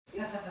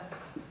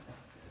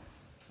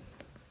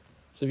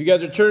So if you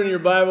guys are turning your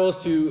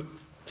Bibles to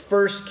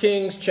 1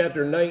 Kings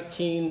chapter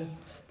 19,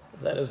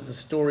 that is the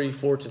story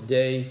for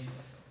today.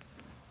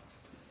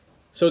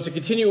 So it's a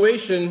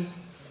continuation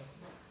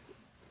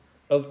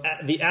of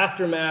the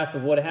aftermath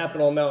of what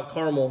happened on Mount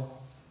Carmel.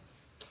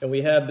 And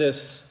we have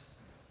this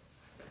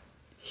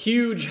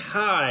huge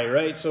high,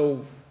 right?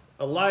 So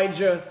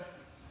Elijah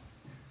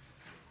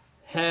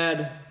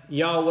had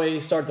Yahweh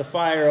start the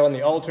fire on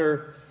the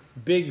altar.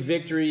 Big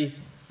victory.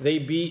 They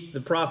beat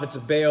the prophets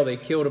of Baal. They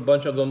killed a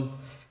bunch of them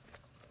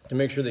to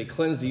make sure they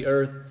cleansed the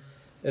earth.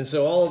 And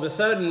so all of a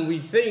sudden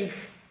we think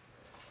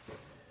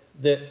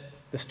that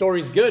the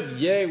story's good.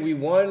 Yay, we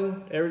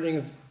won.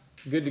 Everything's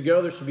good to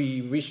go.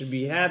 We should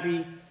be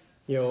happy.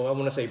 I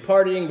want to say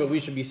partying, but we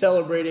should be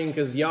celebrating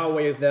because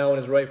Yahweh is now in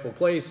his rightful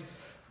place.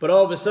 But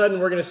all of a sudden,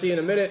 we're going to see in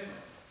a minute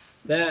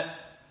that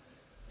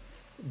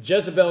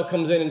Jezebel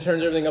comes in and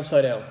turns everything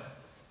upside down.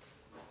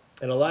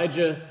 And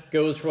Elijah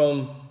goes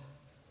from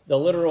the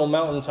literal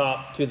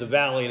mountaintop to the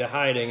valley to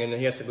hiding, and then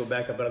he has to go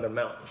back up another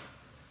mountain.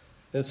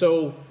 And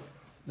so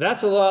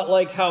that's a lot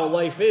like how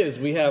life is.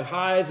 We have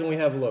highs and we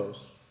have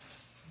lows.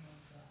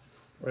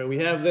 Right? We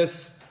have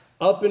this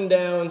up and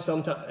down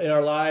sometimes in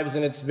our lives,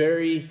 and it's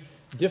very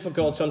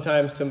difficult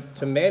sometimes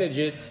to manage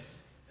it,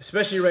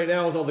 especially right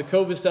now with all the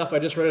COVID stuff. I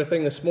just read a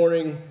thing this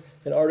morning,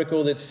 an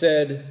article that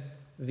said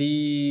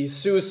the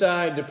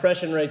suicide,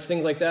 depression rates,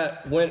 things like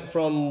that, went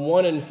from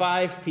 1 in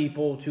 5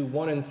 people to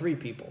 1 in 3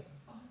 people.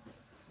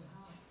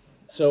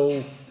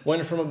 So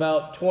went from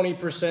about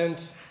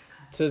 20%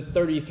 to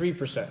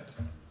 33%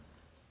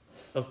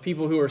 of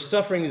people who are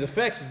suffering these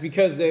effects is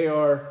because they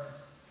are,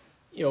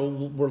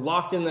 we're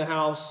locked in the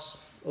house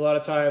a lot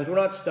of times. We're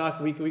not stuck.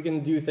 We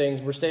can do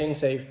things. We're staying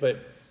safe. But,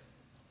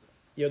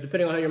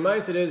 depending on how your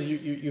mindset is,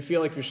 you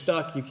feel like you're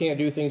stuck. You can't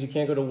do things. You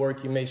can't go to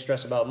work. You may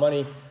stress about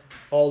money.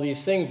 All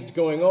these things that's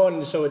going on.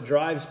 And so it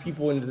drives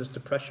people into this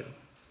depression.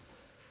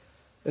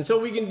 And so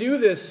we can do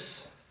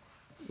this.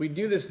 We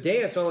do this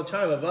dance all the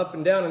time of up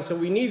and down. And so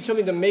we need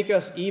something to make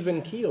us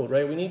even keeled,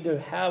 right? We need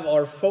to have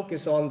our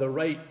focus on the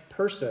right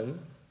person.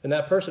 And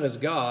that person is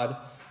God,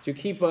 to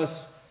keep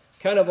us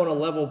kind of on a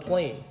level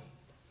plane.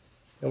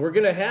 And we're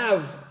going to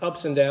have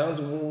ups and downs.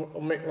 And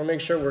we'll make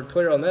sure we're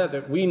clear on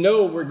that we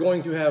know we're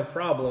going to have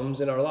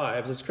problems in our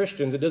lives. As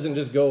Christians, it doesn't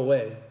just go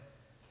away.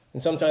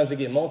 And sometimes they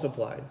get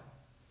multiplied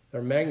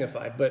or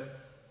magnified. But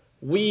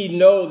we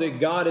know that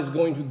God is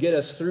going to get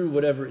us through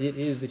whatever it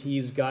is that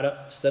he's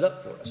got set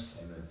up for us.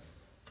 Amen.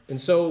 And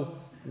so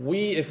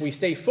if we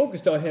stay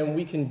focused on him,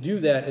 we can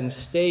do that and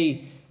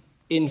stay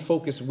in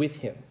focus with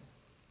him.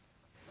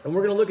 And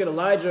we're going to look at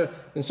Elijah,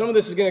 and some of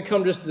this is going to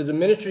come just to the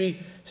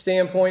ministry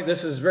standpoint.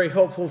 This is very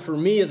helpful for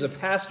me as a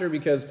pastor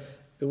because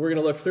we're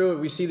going to look through it.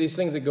 We see these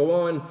things that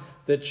go on.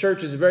 The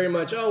church is very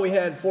much, we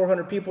had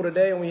 400 people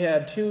today and we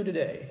had 2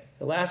 today.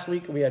 The last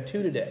week we had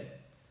 2 today.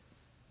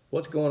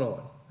 What's going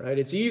on, right?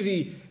 It's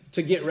easy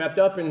to get wrapped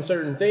up in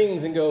certain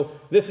things and go,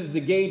 this is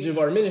the gauge of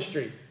our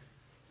ministry.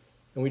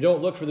 And we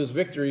don't look for those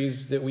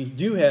victories that we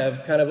do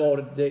have kind of on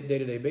a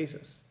day-to-day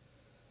basis.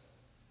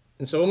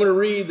 And so I'm going to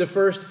read the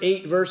first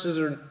 8 verses,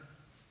 or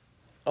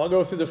I'll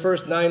go through the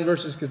first 9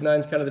 verses because 9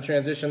 is kind of the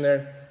transition there.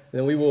 And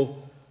then we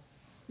will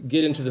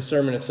get into the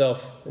sermon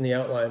itself in the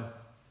outline.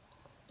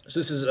 So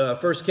this is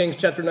 1 Kings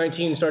chapter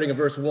 19, starting at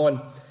verse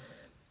 1.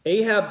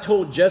 Ahab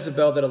told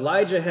Jezebel that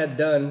Elijah had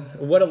done,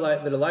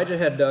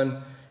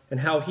 and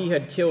how he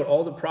had killed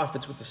all the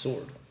prophets with the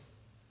sword.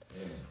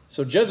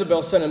 So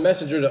Jezebel sent a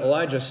messenger to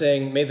Elijah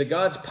saying, "May the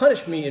gods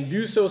punish me and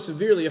do so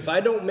severely if I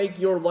don't make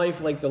your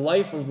life like the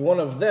life of one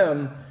of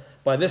them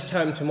by this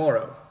time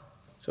tomorrow."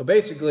 So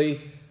basically,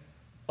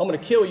 I'm going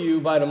to kill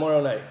you by tomorrow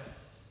night.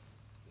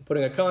 I'm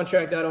putting a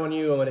contract out on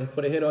you. I'm going to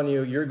put a hit on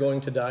you. You're going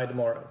to die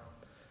tomorrow.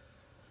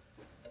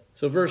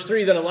 So verse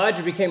 3, then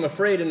Elijah became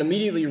afraid and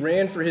immediately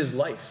ran for his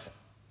life.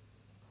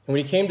 And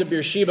when he came to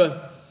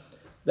Beersheba,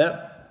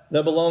 that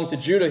belonged to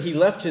Judah, he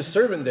left his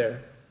servant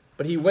there.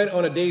 But he went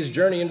on a day's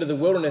journey into the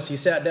wilderness. He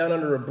sat down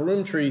under a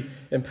broom tree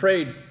and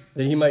prayed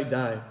that he might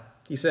die.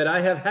 He said, "I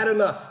have had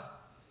enough.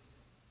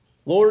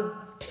 Lord,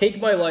 take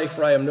my life,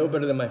 for I am no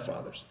better than my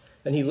father's."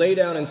 And he lay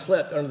down and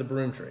slept under the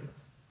broom tree.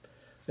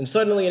 And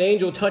suddenly an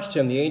angel touched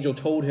him. The angel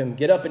told him,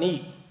 "Get up and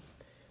eat."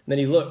 And then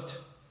he looked.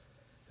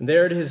 And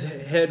there at his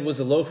head was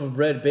a loaf of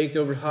bread baked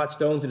over hot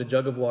stones and a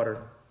jug of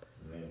water.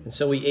 And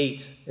so he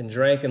ate and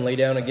drank and lay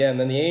down again.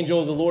 Then the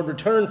angel of the Lord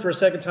returned for a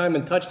second time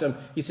and touched him.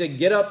 He said,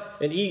 "Get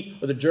up and eat,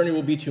 or the journey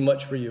will be too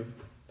much for you."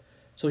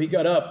 So he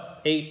got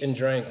up, ate, and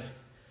drank.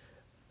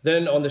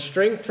 Then on the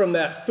strength from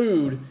that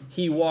food,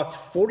 he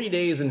walked 40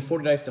 days and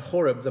 40 nights to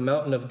Horeb, the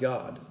mountain of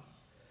God.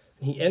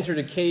 And he entered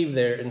a cave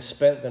there and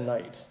spent the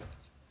night.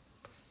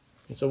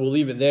 And so we'll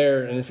leave it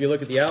there. And if you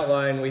look at the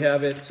outline, we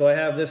have it. So I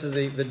have this as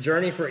the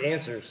journey for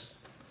answers.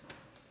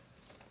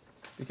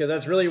 Because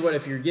that's really what,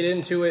 if you get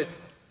into it,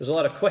 there's a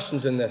lot of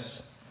questions in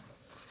this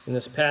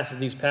passage,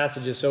 these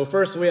passages. So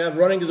first we have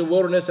running to the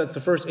wilderness. That's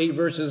the first 8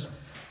 verses.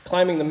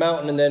 Climbing the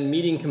mountain and then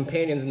meeting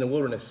companions in the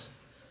wilderness.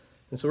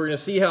 And so we're going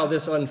to see how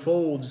this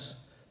unfolds.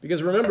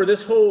 Because remember,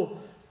 this whole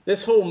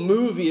this whole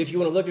movie, if you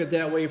want to look at it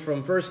that way,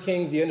 from 1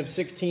 Kings, the end of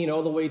 16,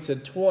 all the way to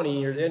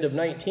 20, or the end of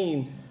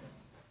 19,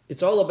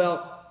 it's all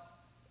about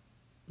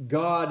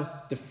God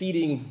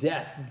defeating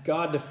death,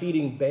 God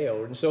defeating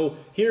Baal. And so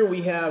here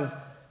we have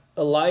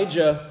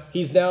Elijah.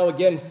 He's now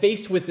again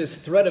faced with this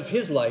threat of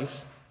his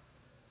life.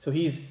 So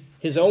he's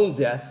his own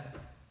death,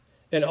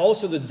 and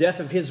also the death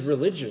of his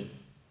religion.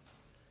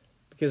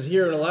 Because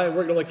here in Elijah,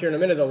 we're going to look here in a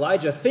minute,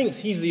 Elijah thinks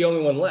he's the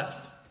only one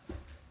left.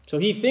 So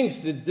he thinks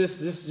that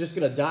this is just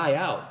going to die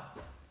out.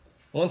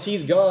 Once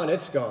he's gone,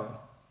 it's gone.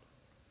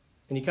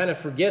 And he kind of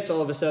forgets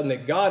all of a sudden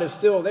that God is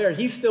still there.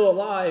 He's still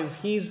alive.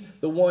 He's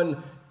the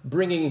one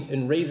bringing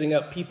and raising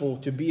up people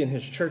to be in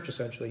his church,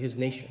 essentially, his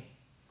nation.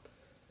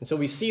 And so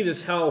we see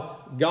this, how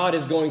God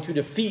is going to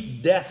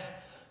defeat death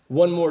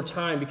one more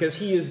time, because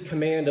he's in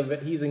command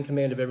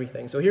of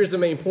everything. So here's the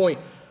main point.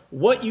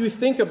 What you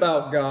think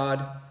about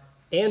God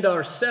and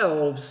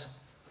ourselves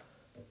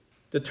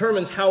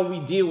determines how we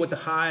deal with the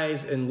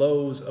highs and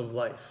lows of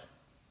life.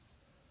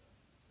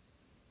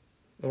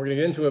 And we're going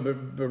to get into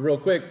it, but real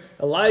quick,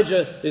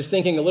 Elijah is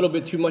thinking a little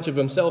bit too much of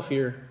himself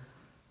here,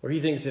 where he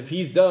thinks if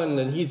he's done,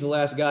 then he's the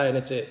last guy and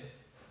it's it.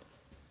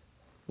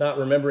 Not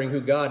remembering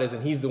who God is,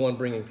 and he's the one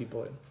bringing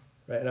people in.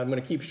 Right? And I'm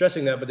going to keep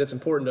stressing that, but that's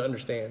important to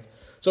understand.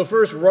 So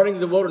first, running to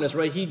the wilderness,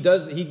 right? He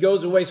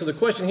goes away. So the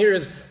question here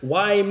is,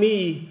 why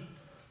me?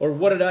 Or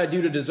what did I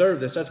do to deserve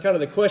this? That's kind of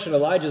the question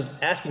Elijah's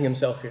asking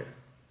himself here.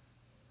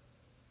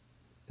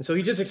 And so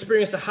he just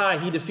experienced a high.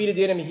 He defeated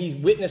the enemy. He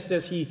witnessed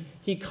this.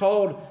 He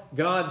called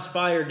God's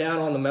fire down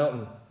on the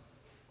mountain.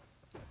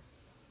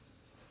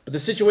 But the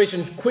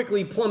situation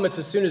quickly plummets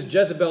as soon as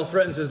Jezebel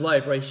threatens his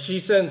life, right? She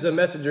sends a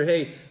messenger,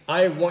 hey,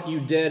 I want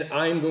you dead.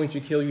 I'm going to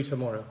kill you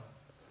tomorrow.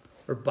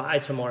 Or by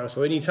tomorrow.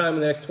 So any time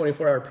in the next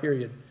 24-hour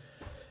period.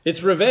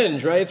 It's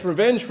revenge, right? It's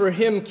revenge for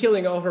him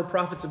killing all her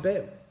prophets of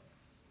Baal.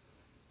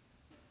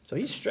 So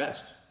he's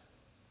stressed.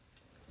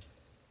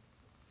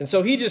 And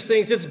so he just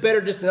thinks it's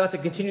better just not to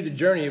continue the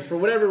journey. For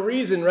whatever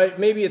reason, right?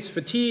 Maybe it's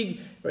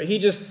fatigue, right? He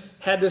just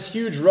had this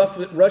huge rush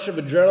of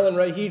adrenaline,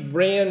 right? He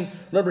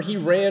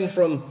ran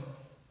from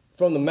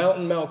the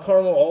mountain, Mount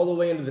Carmel, all the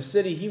way into the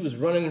city. He was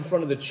running in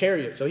front of the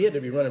chariot, so he had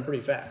to be running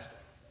pretty fast.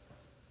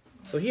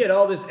 So he had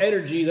all this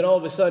energy, then all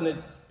of a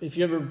sudden, if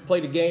you ever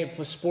played a game,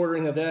 a sport or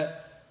anything like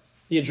that,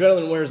 the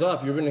adrenaline wears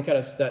off. You're in kind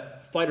of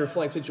that fight or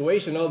flight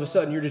situation. All of a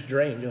sudden, you're just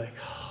drained. You're like,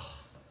 oh,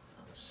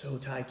 I'm so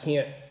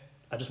tired.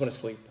 I just want to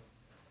sleep.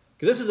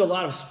 Because this is a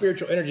lot of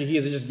spiritual energy he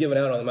has just given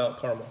out on the Mount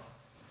Carmel.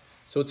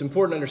 So it's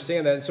important to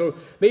understand that. And so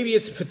maybe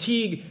it's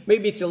fatigue.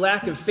 Maybe it's a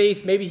lack of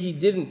faith. Maybe he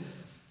didn't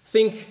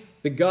think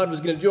that God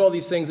was going to do all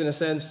these things in a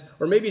sense.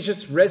 Or maybe it's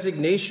just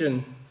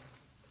resignation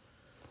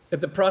at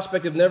the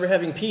prospect of never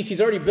having peace.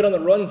 He's already been on the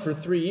run for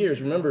 3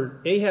 years.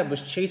 Remember, Ahab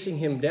was chasing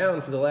him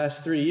down for the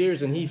last 3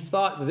 years, and he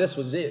thought that this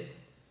was it.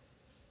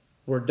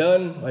 We're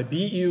done. I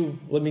beat you.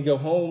 Let me go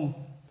home.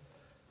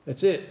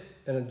 That's it.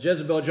 And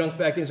Jezebel jumps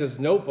back in and says,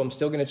 nope, I'm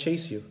still going to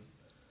chase you.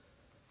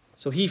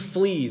 So he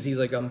flees. He's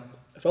like,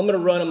 if I'm going to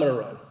run, I'm going to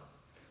run.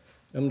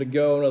 I'm going to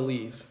go, I'm going to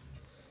leave.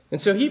 And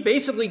so he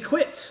basically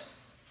quits.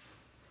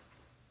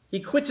 He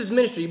quits his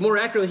ministry. More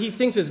accurately, he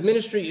thinks his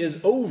ministry is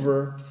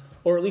over,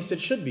 or at least it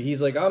should be. He's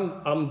like,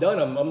 I'm done.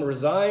 I'm going to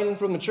resign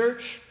from the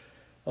church.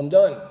 I'm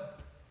done.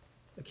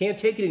 I can't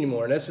take it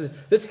anymore. And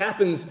this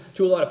happens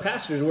to a lot of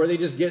pastors where they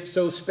just get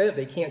so spent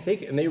they can't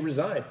take it and they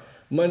resign.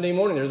 Monday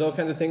morning, there's all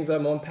kinds of things.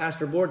 I'm on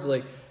pastor boards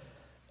like,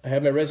 I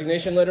have my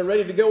resignation letter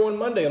ready to go on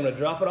Monday. I'm going to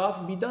drop it off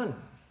and be done.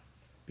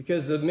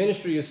 Because the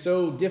ministry is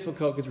so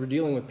difficult because we're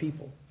dealing with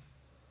people.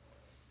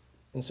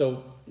 And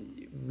so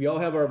we all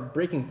have our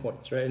breaking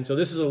points, right? And so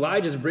this is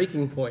Elijah's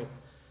breaking point.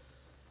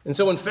 And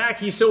so, in fact,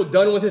 he's so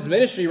done with his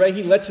ministry, right?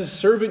 He lets his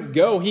servant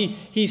go.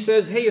 He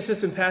says, hey,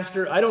 assistant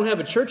pastor, I don't have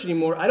a church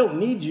anymore. I don't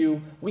need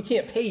you. We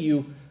can't pay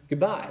you.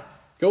 Goodbye.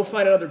 Go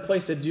find another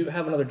place to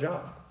have another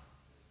job.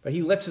 But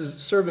he lets his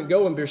servant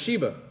go in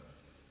Beersheba.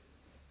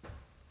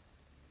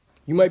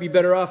 You might be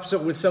better off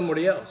with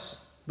somebody else.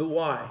 But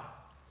why?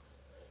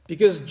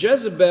 Because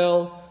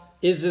Jezebel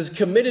is as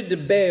committed to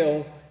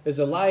Baal as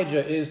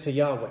Elijah is to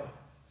Yahweh.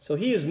 So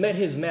he has met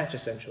his match,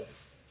 essentially.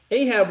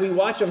 Ahab, we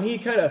watch him,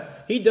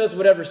 he does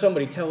whatever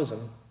somebody tells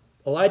him.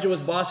 Elijah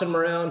was bossing him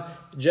around.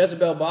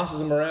 Jezebel bosses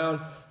him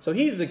around. So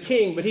he's the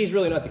king, but he's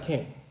really not the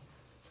king.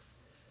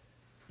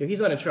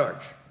 He's not in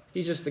charge.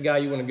 He's just the guy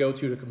you want to go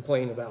to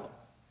complain about.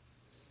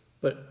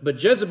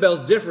 But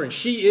Jezebel's different.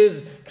 She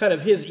is kind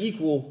of his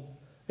equal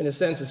in a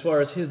sense as far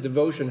as her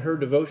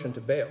devotion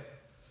to Baal.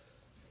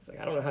 He's like,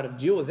 I don't know how to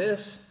deal with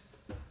this.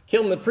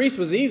 Killing the priest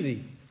was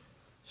easy.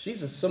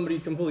 She's somebody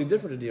completely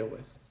different to deal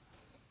with.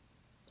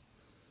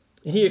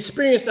 He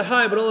experienced a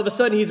high, but all of a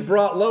sudden he's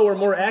brought low, or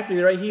more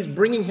accurately, right? He's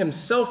bringing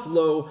himself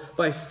low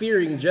by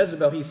fearing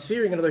Jezebel. He's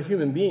fearing another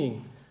human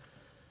being.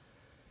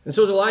 And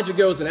so as Elijah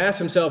goes and asks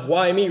himself,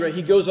 why me, right?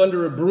 He goes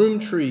under a broom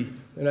tree.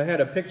 And I had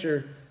a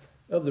picture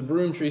of the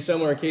broom tree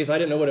somewhere in case I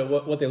didn't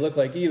know what they look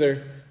like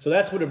either. So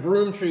that's what a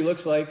broom tree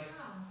looks like.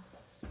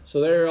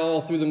 So they're all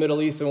through the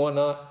Middle East and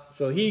whatnot.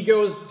 So he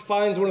goes,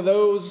 finds one of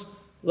those,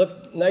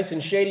 look nice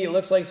and shady it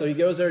looks like. So he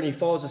goes there and he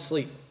falls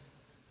asleep.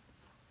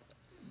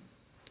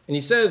 And he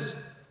says,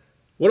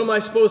 what am I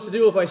supposed to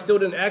do if I still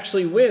didn't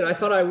actually win? I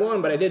thought I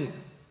won, but I didn't.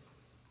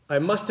 I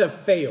must have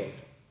failed.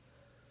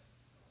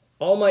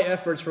 All my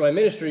efforts for my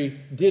ministry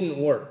didn't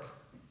work.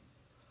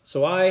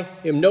 So I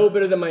am no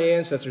better than my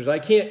ancestors. I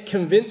can't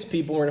convince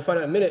people. We're going to find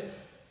out in a minute,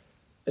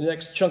 in the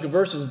next chunk of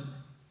verses,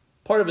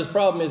 part of his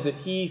problem is that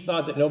he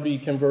thought that nobody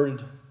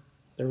converted.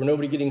 There were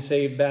nobody getting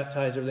saved,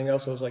 baptized, everything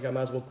else. So I was like, I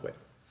might as well quit.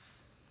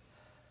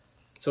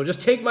 So just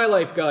take my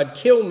life, God.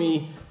 Kill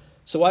me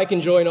so I can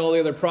join all the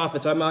other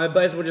prophets. I might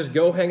as well just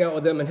go hang out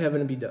with them in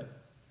heaven and be done.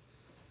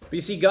 But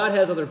you see, God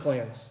has other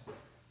plans.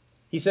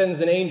 He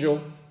sends an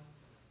angel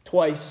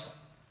twice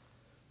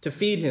to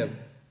feed him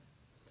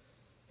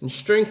and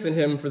strengthen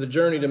him for the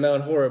journey to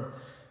Mount Horeb.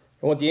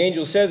 And what the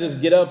angel says is,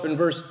 get up in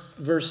verse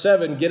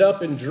 7, get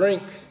up and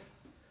drink,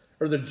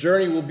 or the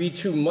journey will be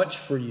too much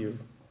for you.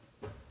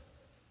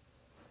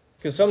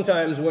 Because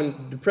sometimes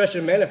when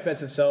depression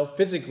manifests itself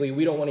physically,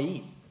 we don't want to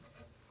eat.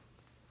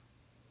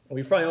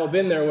 We've probably all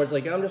been there where it's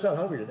like, I'm just not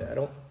hungry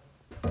today.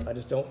 I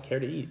just don't care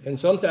to eat. And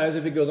sometimes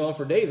if it goes on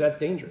for days, that's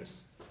dangerous.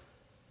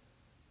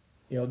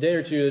 A day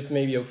or two, it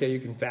may be okay.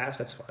 You can fast,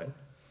 that's fine.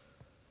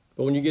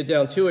 But when you get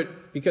down to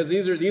it, because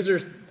these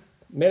are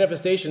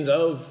manifestations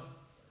of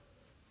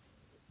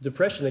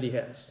depression that he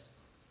has.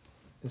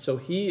 And so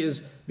he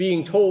is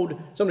being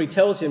told, somebody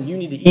tells him, you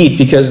need to eat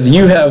because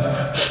you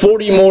have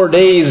 40 more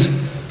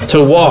days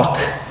to walk.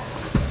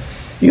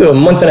 You have a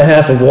month and a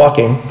half of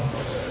walking.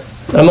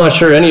 I'm not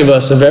sure any of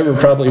us have ever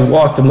probably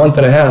walked a month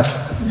and a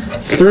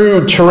half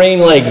through terrain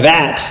like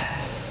that.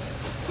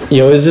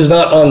 This is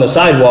not on the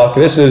sidewalk.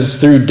 This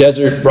is through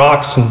desert,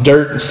 rocks, and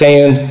dirt, and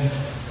sand.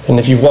 And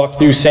if you've walked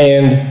through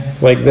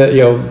sand like that,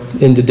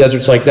 into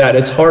deserts like that,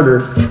 it's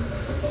harder.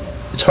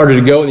 It's harder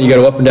to go, and you got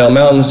to go up and down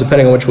mountains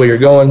depending on which way you're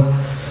going.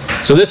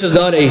 So this is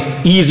not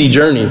an easy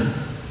journey.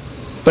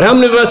 But how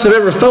many of us have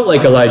ever felt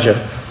like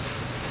Elijah?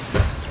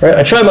 Right?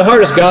 I try my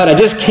hardest, God. I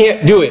just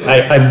can't do it.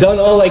 I've done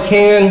all I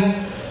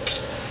can.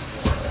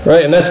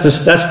 Right? And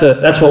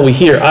that's what we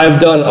hear. I've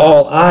done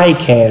all I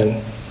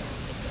can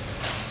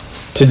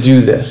to do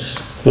this.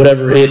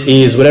 Whatever it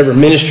is, whatever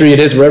ministry it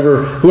is,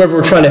 whoever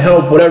we're trying to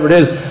help, whatever it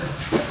is,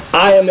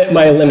 I am at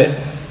my limit.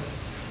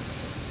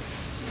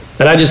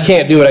 And I just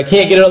can't do it. I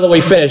can't get it all the way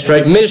finished,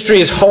 right?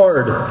 Ministry is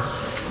hard.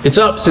 It's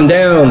ups and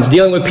downs.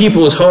 Dealing with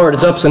people is hard.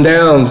 It's ups and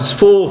downs. It's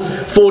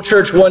full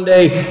church one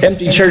day,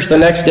 empty church the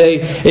next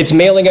day. It's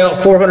mailing out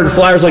 400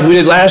 flyers like we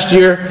did last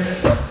year,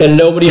 and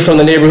nobody from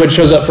the neighborhood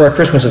shows up for our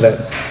Christmas event.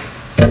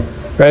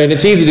 Right? And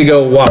it's easy to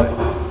go, why?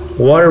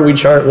 Why are we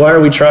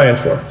trying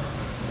for?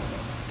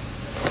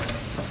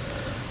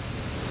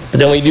 But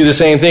then we do the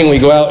same thing. We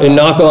go out and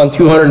knock on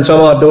 200 and some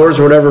odd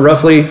doors or whatever,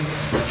 roughly.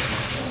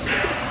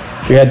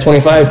 We had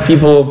 25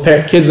 people,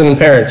 kids and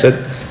parents, at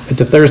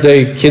the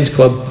Thursday Kids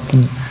Club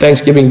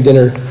Thanksgiving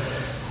dinner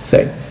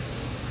thing.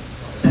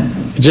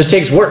 It just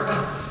takes work.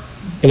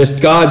 And it's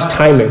God's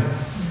timing.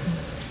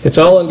 It's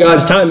all in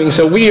God's timing.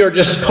 So we are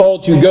just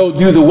called to go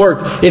do the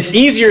work. It's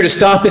easier to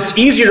stop. It's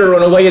easier to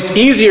run away. It's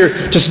easier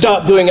to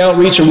stop doing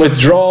outreach and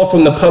withdraw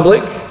from the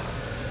public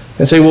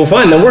and say, well,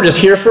 fine, then we're just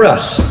here for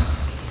us.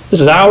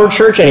 This is our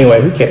church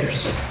anyway. Who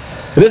cares?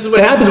 And this is what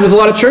happens with a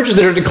lot of churches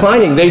that are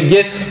declining. They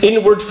get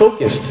inward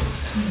focused.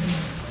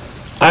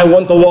 I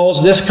want the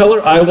walls this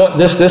color. I want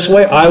this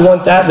way. I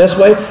want that this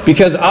way.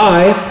 Because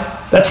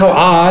that's how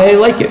I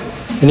like it.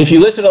 And if you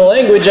listen to the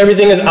language,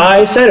 everything is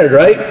I-centered,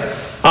 right?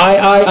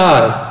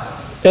 I.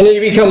 And it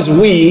becomes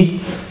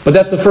we, but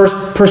that's the first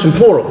person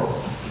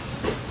plural.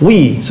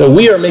 We. So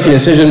we are making a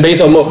decision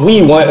based on what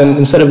we want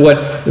instead of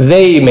what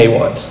they may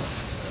want.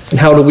 And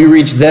how do we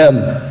reach them?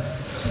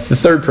 The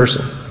third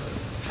person.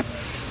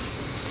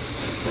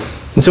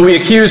 And so we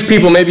accuse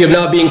people maybe of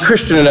not being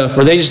Christian enough,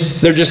 or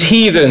they're just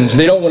heathens.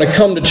 They don't want to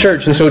come to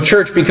church, and so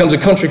church becomes a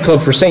country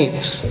club for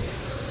saints.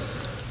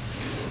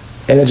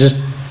 And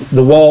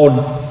the wall,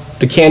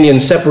 the canyon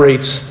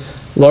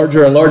separates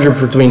larger and larger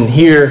between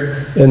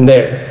here and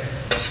there.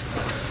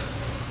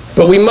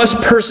 But we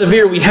must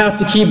persevere. We have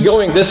to keep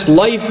going. This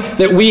life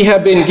that we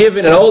have been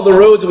given and all the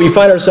roads that we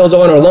find ourselves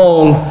on are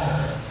long,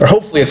 or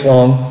hopefully it's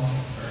long,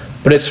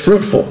 but it's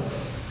fruitful.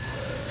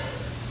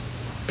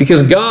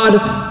 Because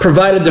God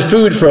provided the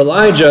food for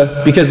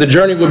Elijah because the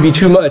journey would be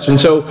too much. And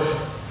so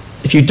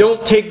if you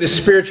don't take the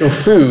spiritual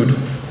food,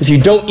 if you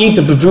don't eat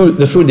the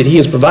food that He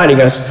is providing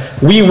us,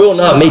 we will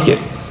not make it.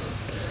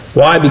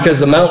 Why? Because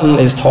the mountain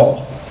is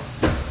tall.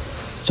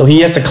 So he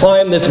has to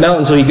climb this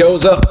mountain. So he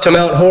goes up to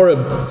Mount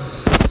Horeb.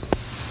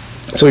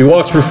 So he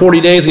walks for 40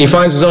 days and he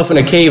finds himself in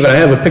a cave. And I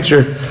have a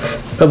picture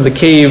of the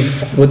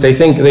cave, what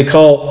they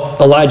call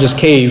Elijah's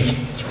cave.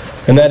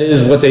 And that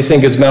is what they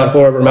think is Mount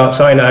Horeb or Mount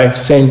Sinai.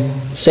 It's the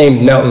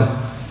same mountain,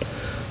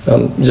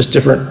 just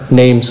different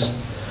names.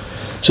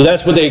 So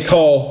that's what they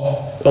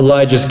call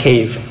Elijah's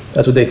cave.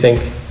 That's what they think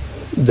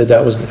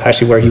that was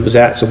actually where he was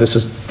at. So this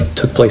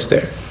took place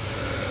there.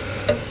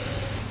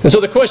 And so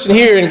the question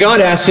here, and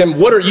God asks him,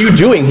 what are you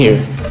doing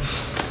here?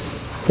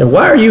 And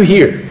why are you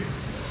here?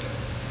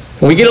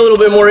 And we get a little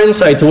bit more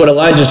insight to what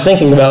Elijah's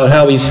thinking about and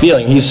how he's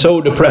feeling. He's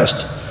so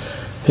depressed.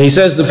 And he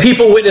says, the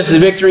people witnessed the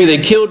victory.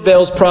 They killed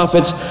Baal's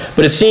prophets.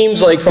 But it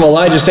seems like from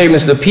Elijah's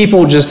statements, the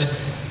people just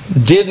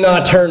did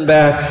not turn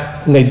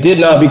back. And they did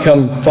not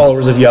become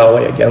followers of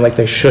Yahweh again like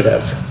they should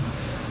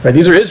have. Right?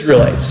 These are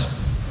Israelites.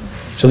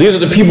 So these are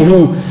the people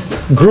who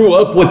grew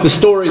up with the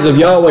stories of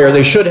Yahweh, or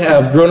they should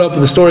have grown up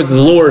with the stories of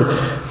the Lord,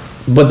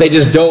 but they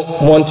just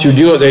don't want to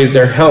do it.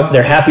 They're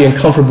happy and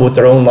comfortable with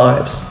their own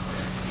lives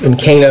in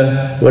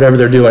Cana, whatever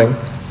they're doing.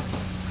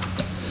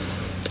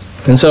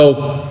 And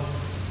so,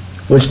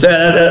 which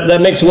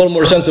that makes a little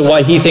more sense of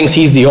why he thinks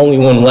he's the only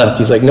one left.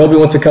 He's like, nobody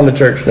wants to come to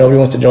church. Nobody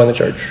wants to join the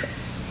church.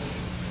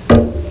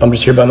 I'm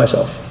just here by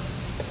myself.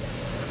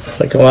 It's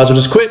like, I might as well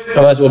just quit.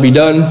 I might as well be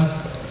done.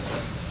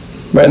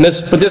 Right,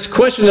 but this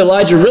question that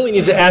Elijah really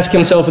needs to ask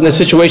himself in this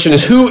situation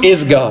is, who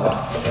is God?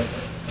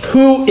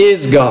 Who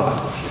is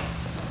God?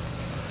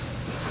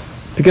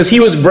 Because he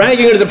was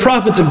bragging to the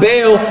prophets of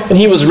Baal, and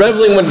he was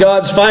reveling when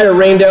God's fire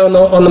rained down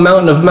on the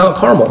mountain of Mount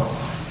Carmel.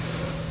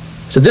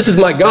 So this is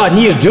my God.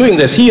 He is doing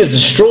this. He is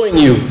destroying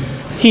you.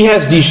 He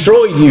has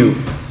destroyed you.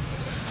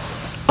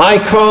 I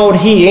called,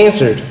 he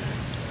answered.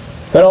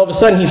 But all of a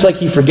sudden,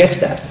 he forgets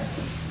that.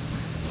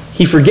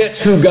 He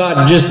forgets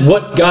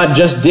what God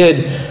just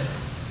did,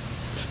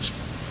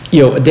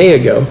 a day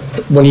ago,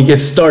 when he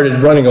gets started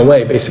running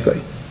away,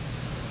 basically.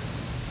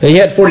 And he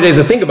had 40 days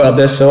to think about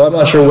this, so I'm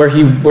not sure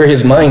where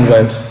his mind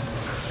went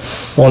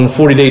on the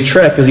 40-day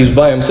trek, because he was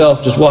by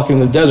himself, just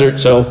walking in the desert,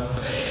 so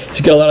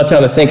he's got a lot of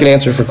time to think and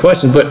answer for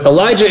questions. But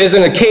Elijah is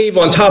in a cave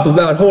on top of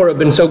Mount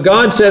Horeb, and so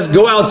God says,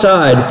 go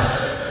outside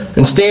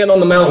and stand on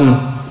the mountain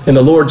in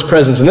the Lord's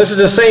presence. And this is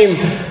the same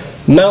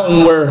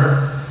mountain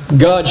where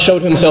God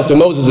showed himself to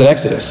Moses in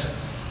Exodus.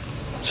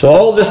 So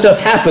all this stuff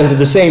happens at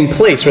the same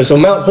place, right? So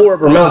Mount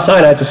Horeb or Mount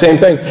Sinai, it's the same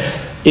thing,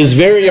 is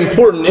very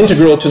important,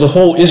 integral to the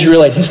whole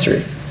Israelite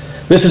history.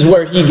 This is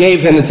where he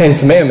gave him the Ten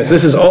Commandments.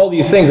 This is all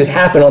these things that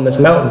happen on this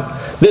mountain.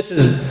 This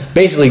is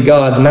basically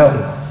God's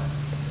mountain.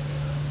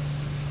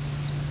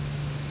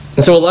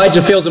 And so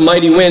Elijah feels a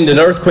mighty wind, an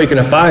earthquake, and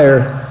a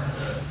fire,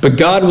 but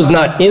God was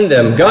not in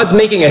them. God's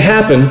making it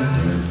happen.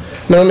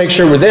 I want to make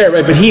sure we're there,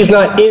 right? But he's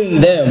not in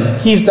them.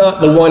 He's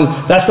not the one.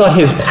 That's not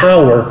his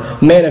power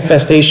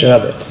manifestation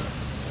of it.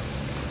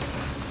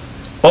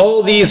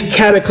 All these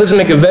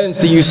cataclysmic events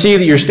that you see,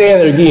 that you're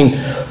standing there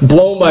being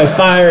blown by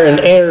fire and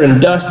air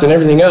and dust and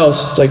everything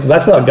else, it's like,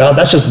 that's not God,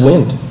 that's just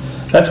wind.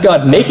 That's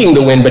God making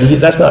the wind, but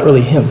that's not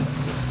really him.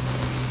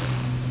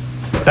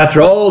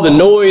 After all the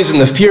noise and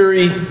the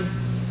fury,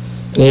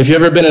 and if you've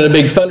ever been in a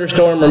big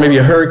thunderstorm or maybe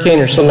a hurricane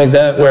or something like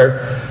that,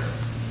 where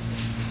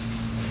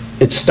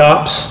it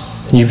stops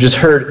and you've just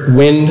heard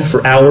wind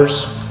for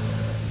hours,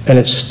 and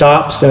it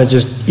stops and it's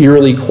just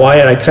eerily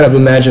quiet, I kind of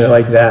imagine it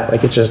like that,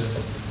 like it's just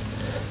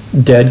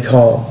dead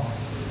calm.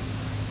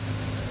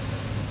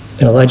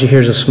 And Elijah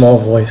hears a small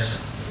voice,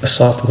 a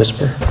soft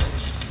whisper.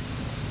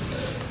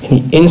 And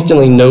he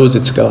instantly knows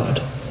it's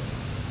God.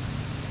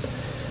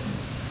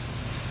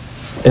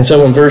 And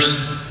so in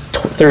verse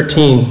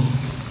 13,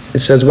 it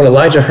says, when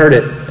Elijah heard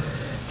it,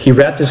 he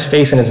wrapped his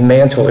face in his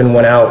mantle and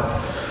went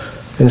out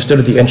and stood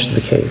at the entrance of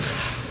the cave.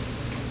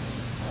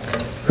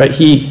 Right?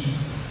 He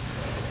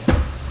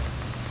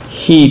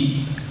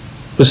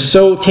was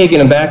so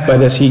taken aback by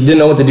this, he didn't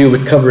know what to do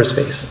but cover his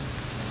face.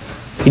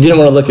 He didn't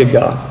want to look at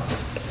God.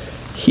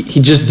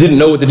 He just didn't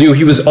know what to do.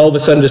 He was all of a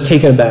sudden just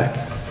taken aback.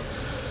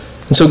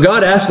 And so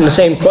God asked him the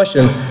same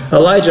question,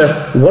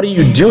 Elijah, what are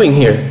you doing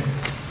here?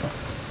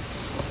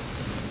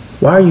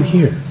 Why are you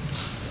here?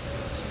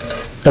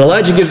 And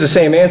Elijah gives the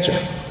same answer.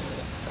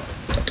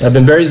 I've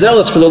been very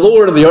zealous for the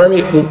Lord of the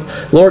army,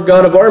 Lord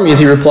God of armies,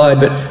 he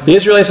replied, but the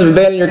Israelites have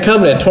abandoned your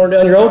covenant, torn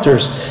down your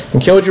altars,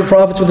 and killed your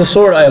prophets with the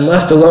sword. I am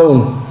left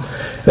alone.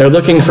 They're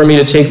looking for me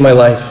to take my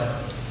life.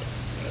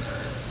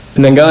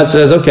 And then God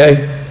says,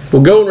 okay,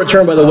 well, go and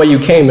return by the way you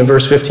came, in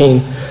verse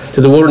 15, to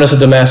the wilderness of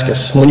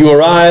Damascus. When you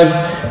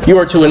arrive, you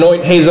are to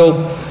anoint Hazael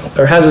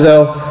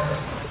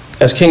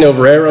as king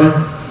over Aram,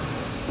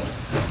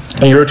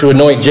 and you are to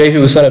anoint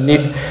Jehu, son of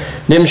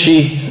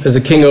Nimshi, as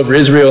the king over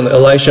Israel, and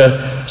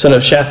Elisha, son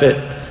of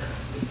Shaphat,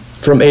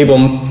 from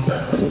Abel,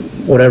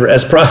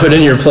 as prophet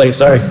in your place.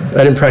 Sorry,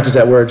 I didn't practice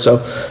that word.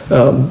 So,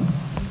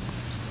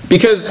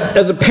 because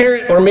as a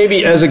parent, or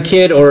maybe as a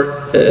kid, or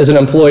as an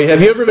employee,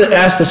 have you ever been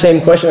asked the same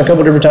question a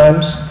couple different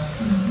times?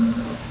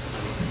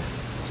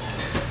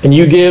 And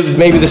you give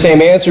maybe the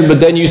same answer, but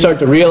then you start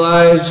to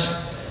realize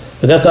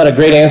that that's not a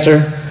great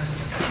answer.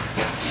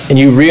 And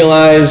you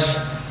realize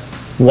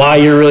why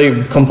you're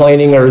really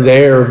complaining or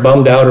there or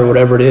bummed out or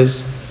whatever it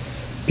is.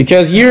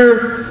 Because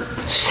you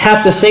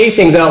have to say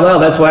things out loud.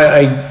 That's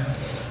why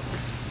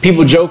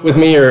people joke with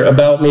me or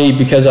about me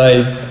because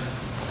I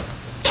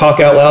talk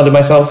out loud to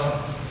myself.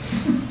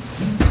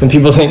 And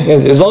people think,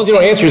 as long as you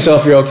don't answer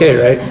yourself, you're okay,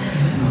 right?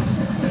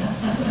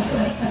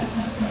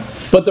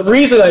 But the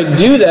reason I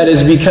do that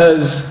is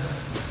because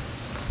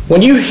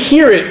when you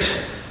hear it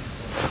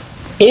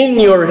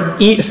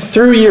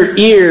through your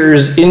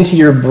ears into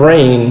your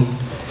brain,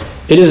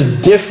 it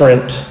is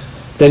different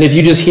than if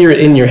you just hear it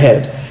in your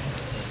head.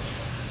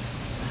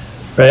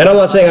 Right? And I'm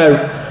not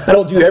saying I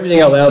don't do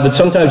everything out loud, but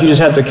sometimes you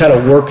just have to kind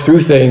of work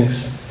through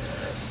things.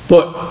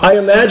 But I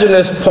imagine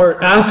this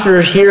part,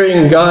 after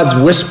hearing God's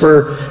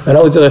whisper and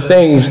all these other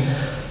things,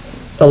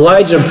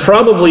 Elijah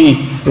probably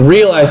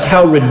realized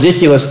how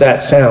ridiculous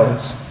that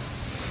sounds.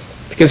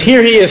 Because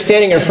here he is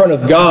standing in front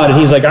of God, and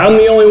he's like, I'm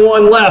the only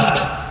one left.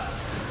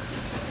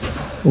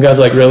 And God's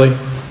like, really?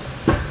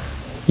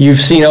 You've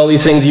seen all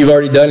these things you've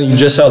already done, and you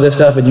just saw this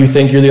stuff, and you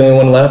think you're the only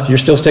one left? You're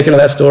still sticking to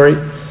that story?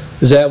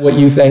 Is that what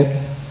you think?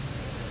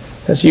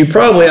 And so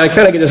I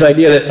kind of get this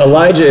idea that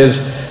Elijah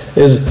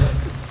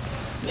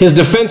his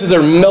defenses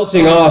are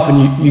melting off,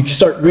 and you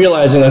start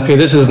realizing, okay,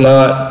 this is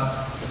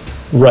not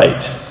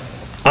right.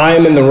 I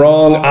am in the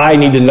wrong. I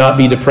need to not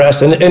be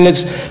depressed. And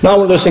it's not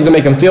one of those things to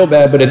make him feel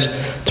bad, but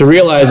it's to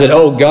realize that,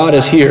 oh, God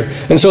is here.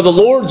 And so the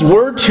Lord's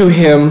word to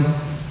him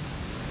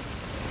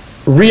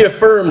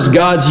reaffirms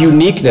God's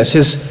uniqueness,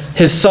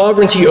 his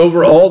sovereignty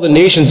over all the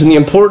nations, and the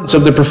importance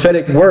of the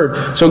prophetic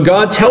word. So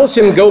God tells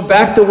him, go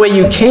back the way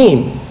you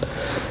came.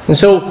 And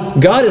so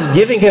God is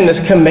giving him this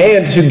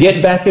command to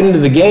get back into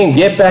the game,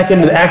 get back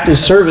into the active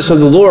service of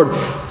the Lord.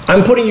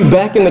 I'm putting you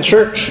back in the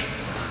church.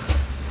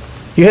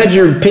 You had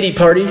your pity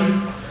party.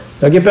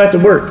 Now get back to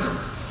work.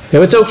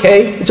 It's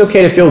okay. It's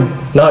okay to feel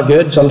not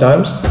good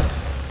sometimes.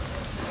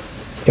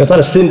 It's not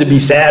a sin to be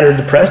sad or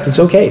depressed. It's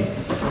okay.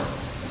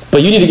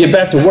 But you need to get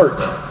back to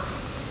work.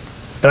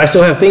 And I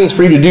still have things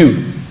for you to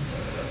do.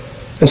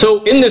 And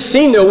so in this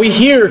scene, though, we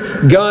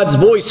hear God's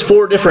voice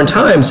 4 different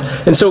times.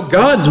 And so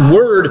God's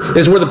word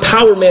is where the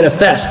power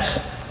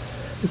manifests.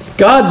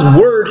 God's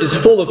word is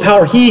full of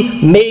power.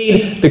 He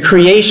made the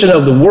creation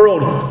of the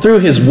world through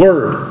his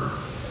word.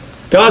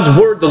 God's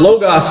word, the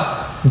Logos,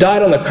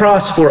 died on the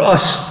cross for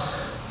us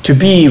to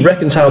be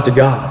reconciled to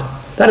God.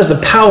 That is the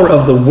power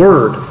of the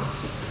word.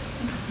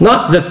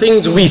 Not the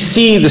things we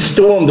see, the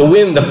storm, the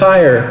wind, the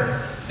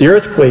fire, the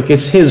earthquake.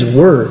 It's his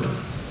word.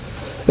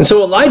 And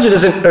so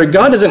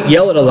God doesn't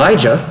yell at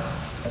Elijah.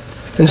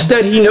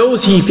 Instead, he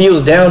knows he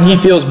feels down, he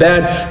feels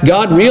bad.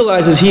 God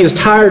realizes he is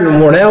tired and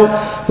worn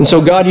out. And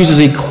so God uses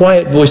a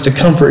quiet voice to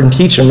comfort and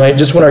teach him, right?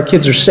 Just when our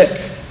kids are sick.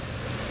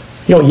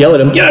 You don't yell at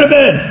them, get out of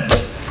bed.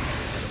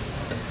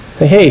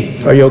 Say,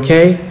 hey, are you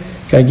okay?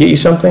 Can I get you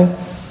something?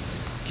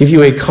 Give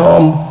you a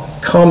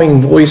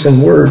calming voice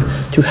and word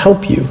to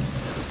help you.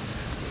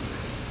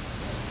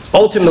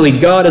 Ultimately,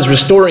 God is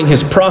restoring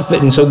his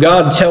prophet, and so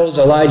God tells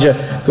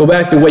Elijah, go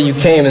back the way you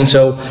came. And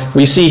so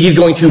we see he's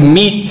going to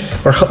meet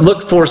or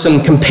look for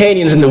some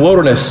companions in the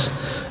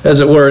wilderness, as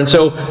it were. And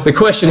so the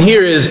question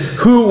here is,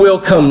 who will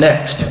come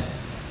next?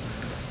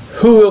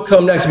 Who will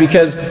come next?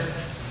 Because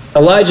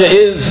Elijah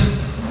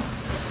is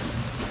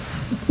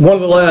one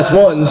of the last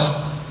ones,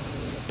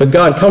 but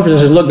God comforts him and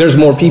says, look, there's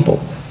more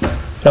people.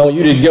 And I want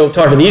you to go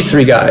talk to these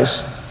 3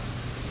 guys,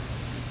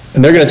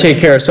 and they're going to take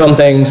care of some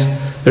things.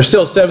 There's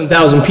still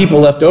 7,000 people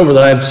left over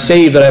that I've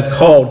saved, that I've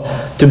called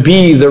to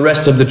be the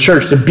rest of the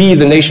church, to be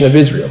the nation of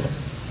Israel.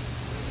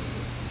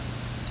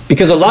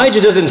 Because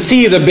Elijah doesn't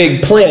see the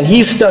big plan.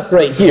 He's stuck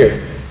right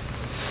here.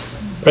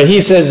 Right?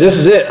 He says, this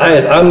is it.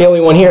 I'm the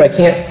only one here. I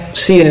can't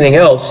see anything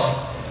else.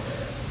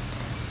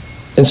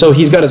 And so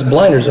he's got his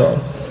blinders on.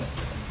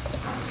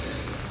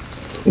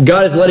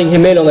 God is letting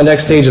him in on the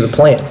next stage of the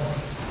plan.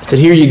 He said,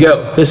 here you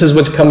go. This is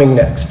what's coming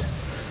next.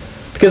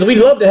 Because we'd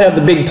love to have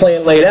the big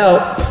plan laid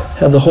out,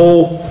 have the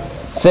whole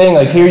thing,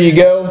 like, here you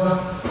go.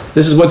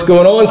 This is what's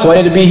going on, so I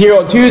need to be here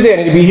on Tuesday, I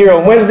need to be here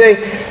on Wednesday.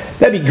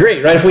 That'd be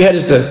great, right? If we had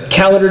just a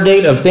calendar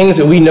date of things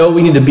that we know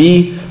we need to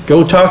be.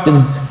 Go talk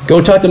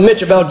to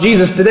Mitch about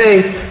Jesus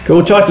today.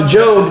 Go talk to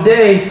Joe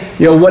today.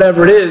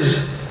 Whatever it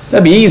is.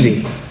 That'd be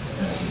easy.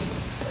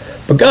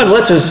 But God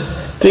lets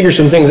us figure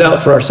some things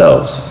out for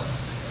ourselves.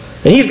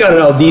 And he's got it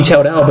all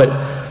detailed out,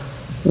 but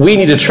we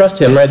need to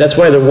trust him, right? That's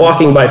why the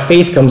walking by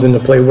faith comes into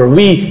play, where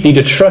we need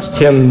to trust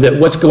him that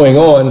what's going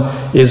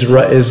on is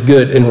right, is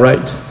good and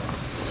right.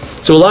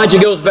 So Elijah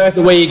goes back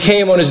the way he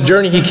came on his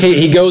journey.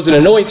 He goes and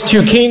anoints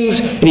 2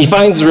 kings, and he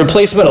finds his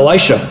replacement,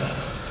 Elisha.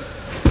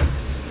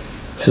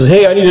 He says,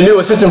 hey, I need a new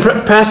assistant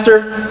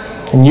pastor,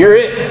 and you're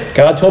it.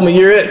 God told me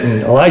you're it.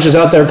 And Elijah's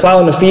out there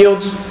plowing the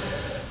fields,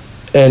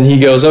 and he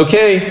goes,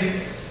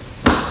 okay,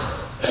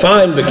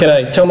 fine, but can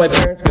I tell my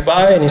parents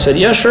goodbye? And he said,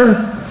 yeah,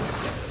 sure.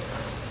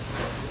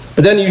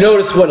 But then you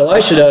notice what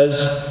Elisha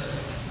does.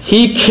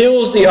 He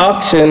kills the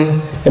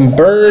oxen and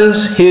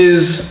burns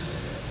his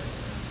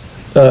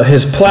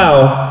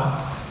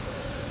plow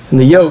and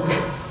the yoke.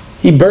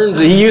 He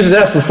burns it. He uses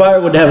that for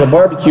firewood to have a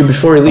barbecue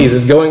before he leaves.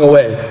 It's going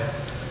away.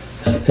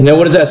 And then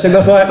what does that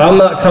signify? I'm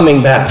not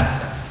coming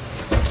back.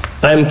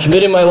 I'm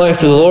committing my life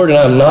to the Lord, and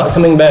I'm not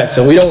coming back.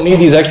 So we don't need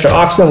these extra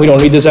oxen. We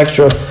don't need this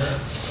extra,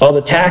 all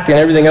the tack and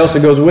everything else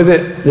that goes with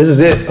it. This is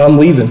it. I'm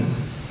leaving.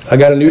 I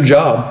got a new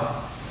job.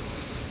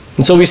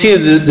 And so we see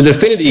the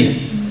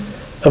divinity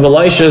of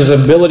Elisha's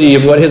ability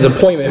of what his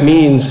appointment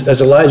means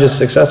as Elijah's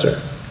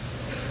successor.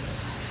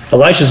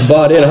 Elisha's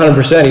bought in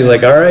 100%. He's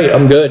like, all right,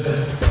 I'm good.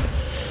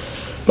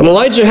 But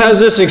Elijah has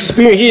this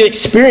experience. He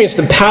experienced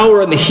the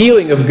power and the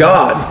healing of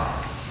God.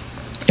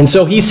 And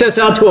so he sets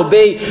out to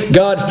obey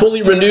God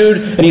fully renewed,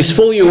 and he's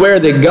fully aware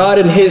that God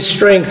and his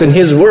strength and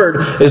his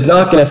word is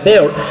not going to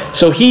fail.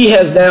 So he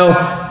has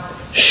now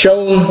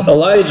shown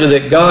Elijah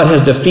that God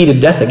has defeated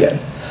death again.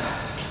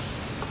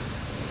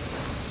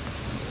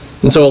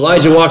 And so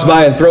Elijah walks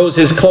by and throws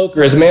his cloak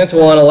or his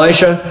mantle on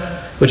Elisha,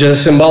 which is a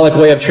symbolic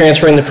way of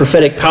transferring the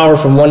prophetic power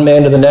from one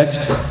man to the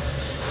next.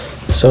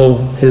 So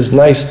his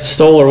nice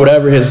stole or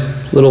whatever,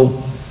 his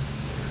little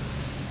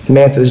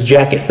mantle, his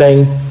jacket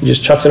thing, he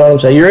just chucks it on him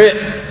and says, "You're it.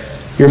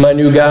 You're my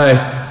new guy."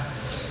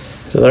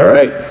 He says, "All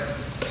right."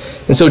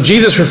 And so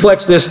Jesus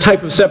reflects this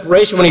type of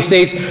separation when he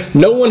states,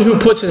 "No one who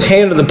puts his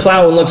hand to the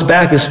plow and looks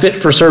back is fit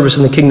for service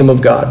in the kingdom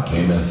of God."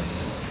 Amen.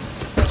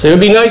 So it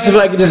would be nice if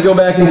I could just go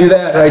back and do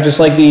that, right? Just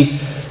like the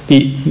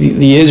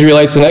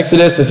Israelites in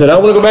Exodus. They said, "I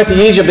want to go back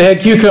to Egypt." They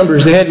had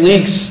cucumbers. They had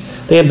leeks.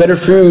 They had better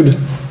food.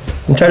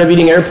 I'm tired of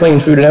eating airplane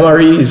food and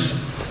MREs.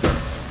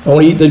 I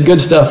want to eat the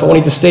good stuff. I want to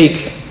eat the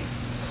steak.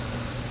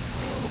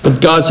 But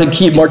God said,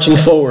 keep marching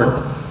forward.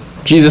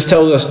 Jesus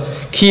tells us,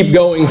 keep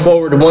going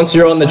forward. Once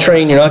you're on the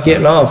train, you're not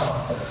getting off.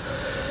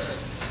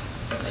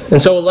 And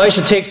so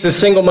Elisha takes this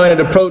single-minded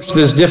approach to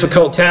this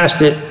difficult task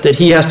that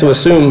he has to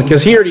assume,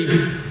 because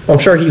I'm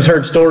sure he's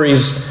heard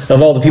stories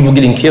of all the people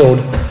getting killed.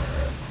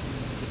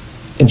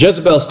 And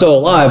Jezebel's still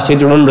alive, so you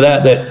have to remember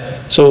that.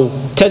 So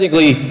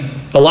technically,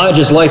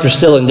 Elijah's life is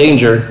still in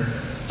danger.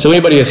 So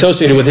anybody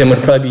associated with him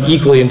would probably be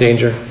equally in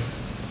danger.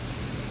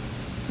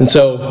 And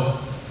so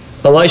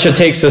Elisha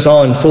takes this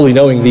on fully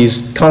knowing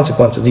these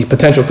consequences, these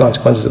potential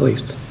consequences at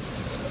least.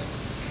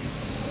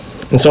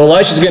 And so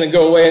Elisha's going to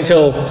go away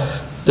until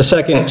the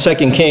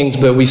second Kings,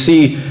 but we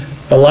see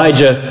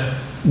Elijah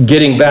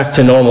getting back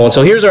to normal. And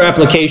so here's our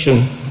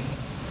application.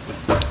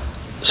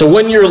 So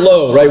when you're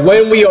low, right,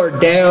 when we are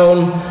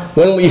down,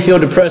 when we feel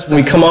depressed, when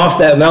we come off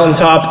that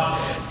mountaintop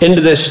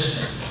into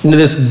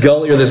this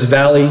gully or this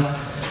valley,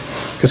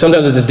 because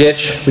sometimes it's a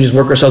ditch, we just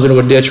work ourselves into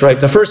a ditch, right?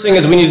 The first thing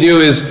is we need to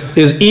do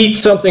is eat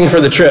something for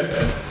the trip.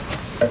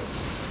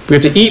 We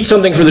have to eat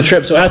something for the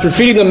trip. So after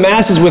feeding the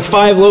masses with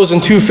 5 loaves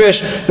and 2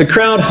 fish, the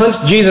crowd hunts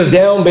Jesus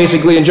down,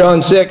 basically, in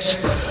John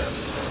 6.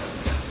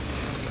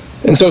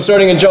 And so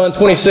starting in John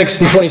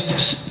 26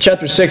 and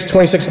chapter 6,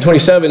 26 and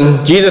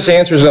 27, Jesus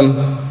answers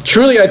them,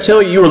 "Truly I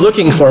tell you, you were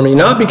looking for me,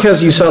 not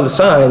because you saw the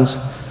signs,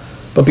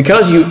 but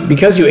because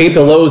you ate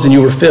the loaves and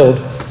you were filled.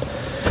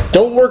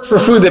 Don't work for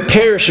food that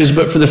perishes,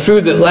 but for the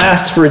food that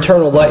lasts for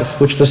eternal life,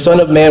 which the Son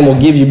of Man will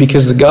give you,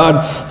 because the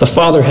God, the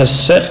Father, has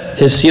set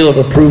his seal of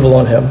approval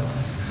on him."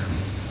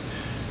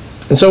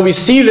 And so we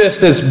see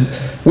this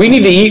we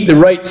need to eat the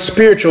right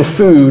spiritual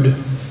food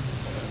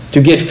to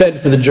get fed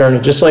for the journey.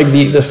 Just like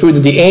the food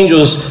that the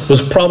angels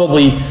was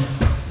probably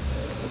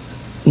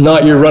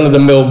not your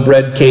run-of-the-mill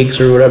bread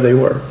cakes or whatever they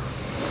were.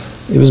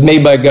 It was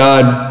made by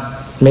God,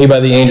 made by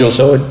the angels,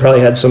 so it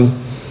probably had some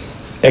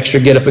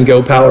extra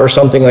get-up-and-go power or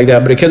something like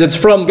that. But because it's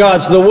from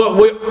God, so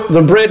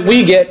the bread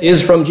we get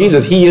is from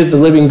Jesus. He is the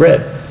living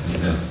bread.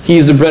 He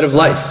is the bread of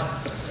life.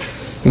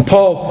 And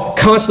Paul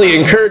constantly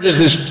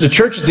encourages the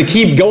churches to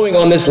keep going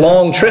on this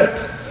long trip,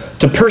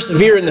 to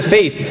persevere in the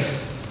faith,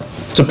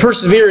 to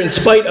persevere in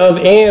spite of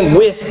and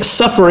with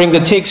suffering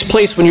that takes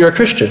place when you're a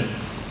Christian.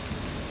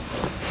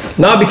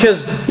 Not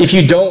because if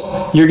you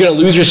don't, you're going to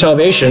lose your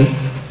salvation,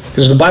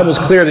 because the Bible is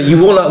clear that you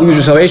will not lose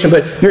your salvation,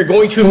 but you're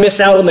going to miss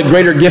out on the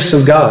greater gifts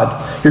of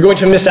God. You're going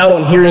to miss out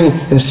on hearing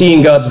and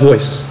seeing God's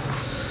voice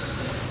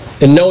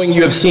and knowing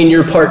you have seen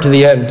your part to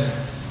the end.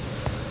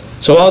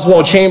 So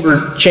Oswald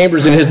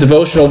Chambers in his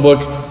devotional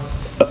book,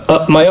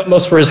 My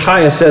Utmost for His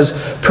Highest, says,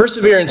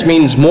 perseverance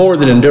means more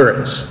than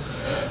endurance,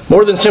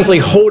 more than simply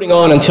holding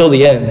on until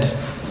the end.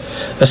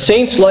 A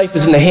saint's life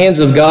is in the hands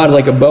of God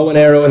like a bow and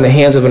arrow in the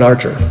hands of an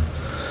archer.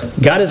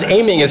 God is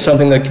aiming at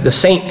something that the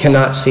saint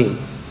cannot see.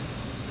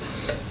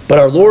 But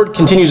our Lord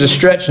continues to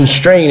stretch and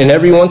strain, and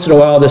every once in a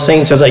while the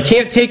saint says, I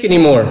can't take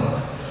anymore.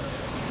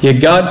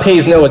 Yet God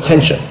pays no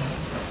attention.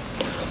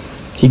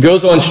 He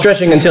goes on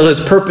stretching until his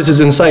purpose is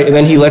in sight, and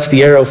then he lets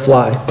the arrow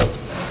fly.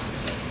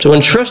 So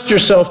entrust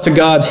yourself to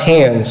God's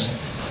hands.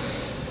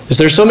 Is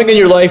there something in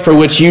your life for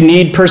which you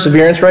need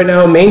perseverance right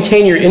now?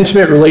 Maintain your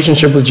intimate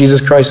relationship with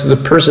Jesus Christ with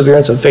the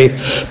perseverance of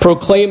faith.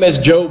 Proclaim as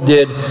Job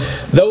did,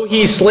 though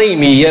he slay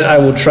me, yet I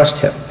will trust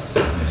him.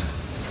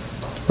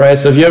 Right?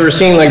 So if you ever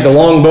seen like The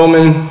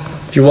Longbowmen,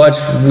 if you watch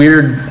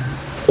weird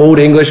old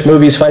English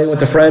movies fighting with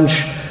the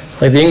French,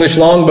 like the English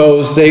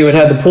longbows, they would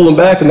have to pull them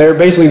back, and they were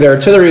basically the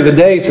artillery of the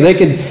day, so they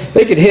could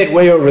hit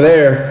way over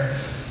there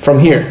from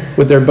here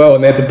with their bow,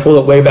 and they had to pull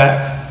it way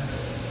back.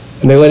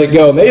 And they let it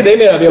go. They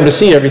may not be able to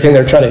see everything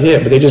they're trying to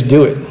hit, but they just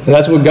do it. And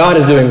that's what God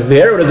is doing.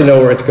 The arrow doesn't know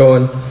where it's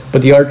going,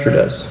 but the archer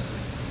does.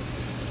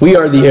 We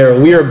are the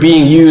arrow. We are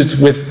being used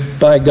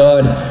by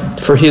God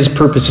for his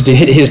purposes, to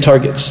hit his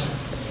targets.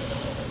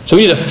 So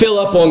we need to fill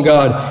up on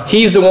God.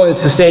 He's the one that's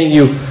sustaining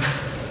you.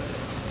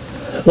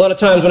 A lot of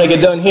times when I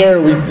get done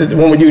here,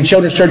 when we do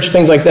children's church,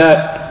 things like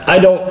that,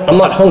 I'm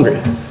not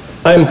hungry.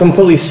 I am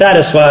completely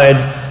satisfied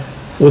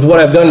with what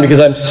I've done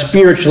because I'm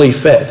spiritually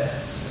fed.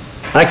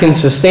 I can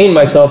sustain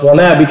myself on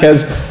that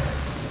because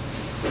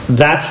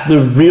that's the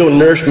real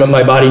nourishment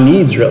my body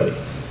needs, really.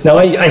 Now,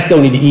 I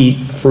still need to eat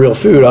for real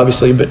food,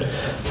 obviously, but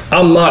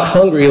I'm not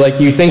hungry like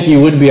you think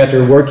you would be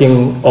after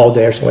working all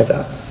day or something like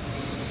that.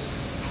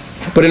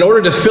 But in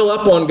order to fill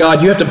up on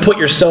God, you have to put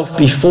yourself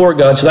before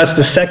God. So that's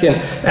the second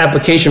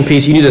application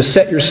piece. You need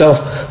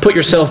to put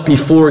yourself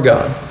before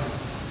God.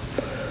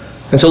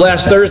 And so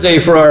last Thursday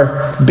for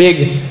our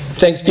big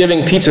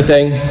Thanksgiving pizza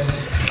thing,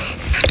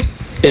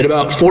 at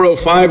about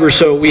 4:05 or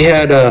so, we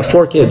had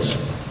 4 kids.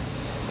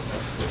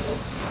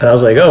 And I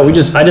was like,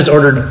 I just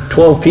ordered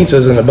 12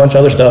 pizzas and a bunch of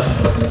other stuff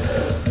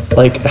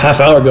like a half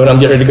hour ago, and I'm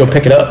getting ready to go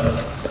pick it up.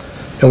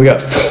 And we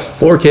got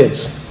 4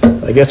 kids.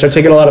 I guess they're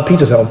taking a lot of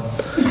pizzas home.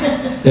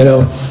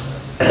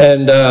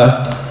 And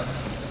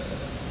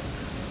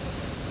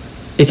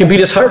it can be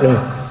disheartening.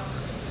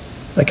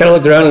 I kind of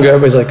looked around and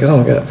everybody's like,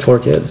 oh, I got 4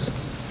 kids.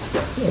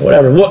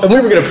 Whatever. And we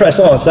were going to press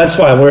on, so that's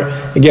why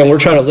we're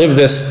trying to live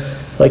this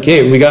like,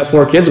 hey, we got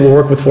 4 kids, we'll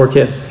work with 4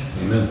 kids.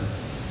 Amen.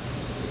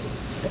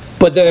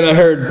 But then I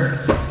heard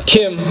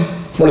Kim,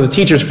 one of the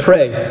teachers,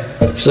 pray.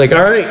 She's like,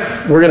 all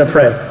right, we're going to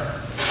pray.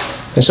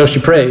 And so she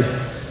prayed.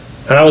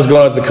 And I was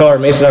going out to the car,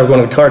 Mason and I were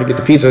going to the car to get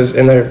the pizzas,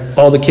 and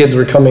all the kids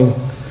were coming.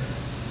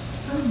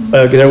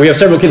 We have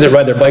several kids that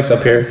ride their bikes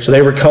up here, so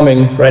they were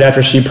coming right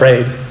after she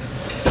prayed.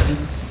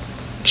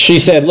 She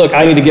said, look,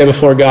 I need to get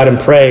before God and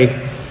pray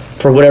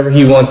for whatever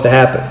He wants to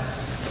happen.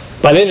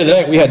 By the end of the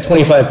night, we had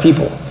 25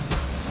 people.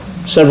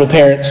 Several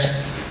parents,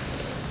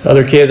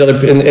 other kids,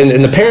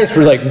 and the parents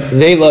were like,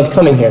 they love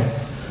coming here.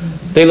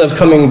 They love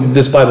coming to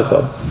this Bible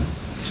club.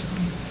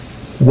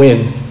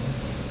 When?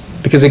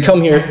 Because they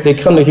come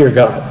to hear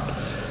God.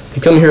 They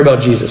come to hear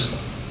about Jesus.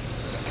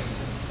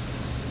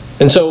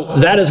 And so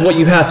that is what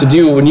you have to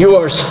do. When you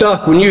are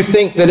stuck, when you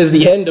think that is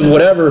the end of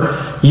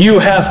whatever, you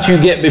have to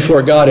get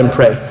before God and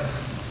pray.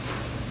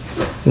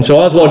 And so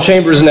Oswald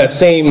Chambers, in that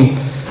same,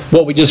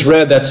 what we just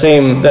read, that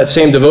same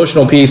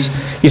devotional piece,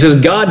 he says,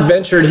 God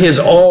ventured His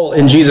all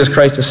in Jesus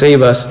Christ to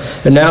save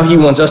us, and now He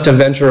wants us to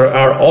venture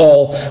our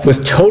all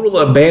with total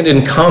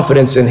abandoned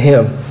confidence in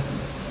Him.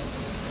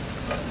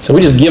 So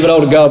we just give it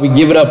all to God. We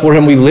give it up for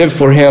Him. We live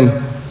for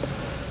Him.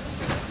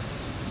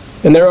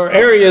 And there are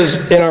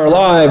areas in our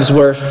lives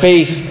where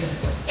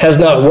faith has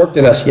not worked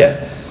in us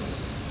yet.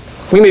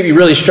 We may be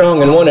really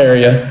strong in one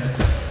area,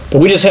 but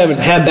we just haven't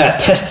had that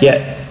test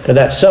yet, or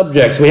that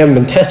subject, so we haven't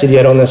been tested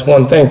yet on this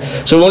one thing.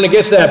 So when it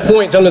gets to that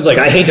point, someone's like,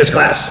 I hate this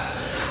class.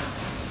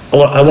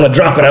 I want to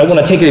drop it. I don't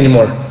want to take it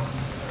anymore.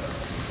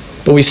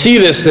 But we see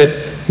this,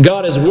 that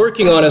God is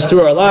working on us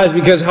through our lives,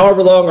 because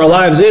however long our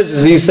lives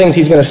is these things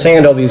He's going to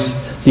sand all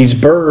these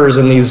burrs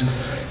and these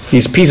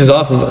pieces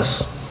off of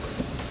us.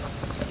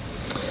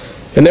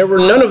 And there were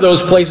none of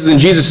those places in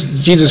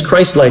Jesus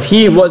Christ's life.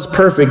 He was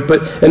perfect,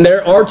 and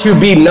there are to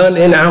be none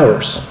in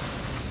ours.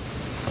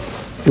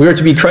 We are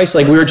to be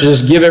Christ-like. We are to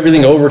just give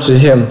everything over to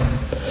Him.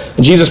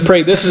 And Jesus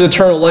prayed, this is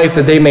eternal life,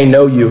 that they may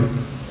know You.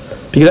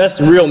 Because that's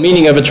the real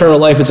meaning of eternal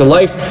life. It's a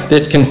life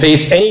that can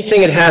face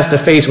anything it has to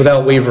face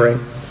without wavering.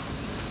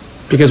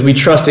 Because we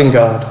trust in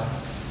God.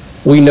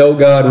 We know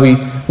God.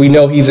 We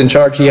know He's in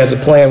charge. He has a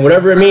plan.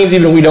 Whatever it means,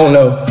 even if we don't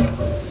know,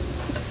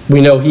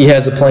 we know He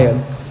has a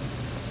plan.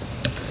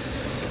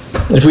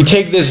 If we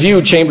take this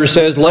view, Chambers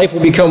says, life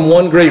will become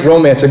one great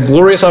romance, a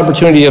glorious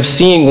opportunity of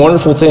seeing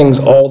wonderful things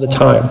all the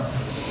time.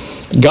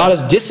 God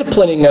is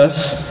disciplining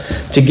us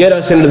to get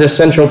us into this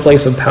central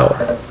place of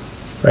power.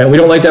 Right? We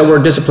don't like that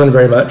word discipline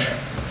very much.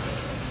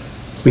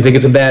 We think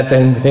it's a bad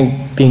thing. We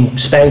think being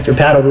spanked or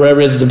paddled or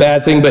whatever it is a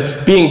bad thing.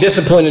 But being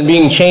disciplined and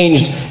being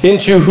changed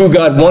into who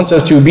God wants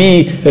us to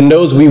be and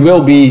knows we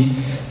will be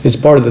is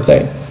part of the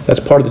thing. That's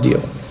part of the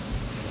deal.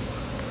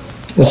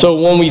 And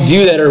so when we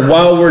do that, or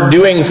while we're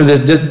doing for this,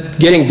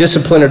 getting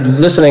disciplined or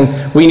listening,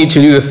 we need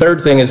to do the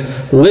third thing, is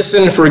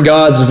listen for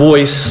God's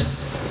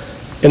voice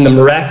in the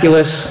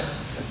miraculous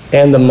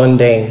and the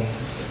mundane.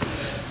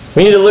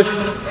 We need to look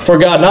for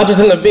God, not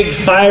just in the big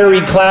fiery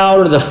cloud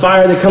or the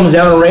fire that comes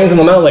down and rains on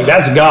the mountain, like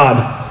that's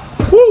God.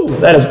 Woo,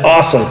 that is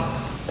awesome.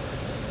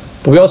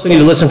 But we also need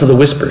to listen for the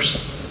whispers.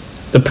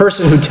 The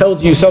person who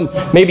tells you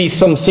maybe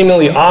some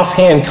seemingly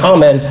offhand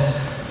comment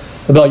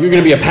about you're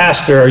going to be a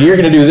pastor, or you're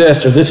going to do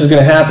this, or this is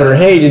going to happen, or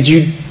hey, did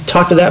you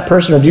talk to that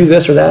person, or do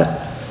this or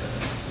that?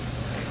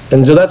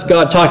 And so that's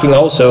God talking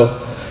also.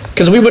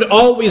 Because we would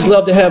always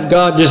love to have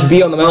God just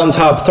be on the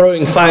mountaintop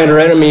throwing fire at our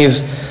enemies,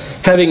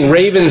 having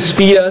ravens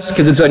feed us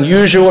because it's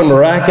unusual and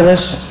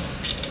miraculous.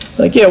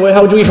 Like, yeah,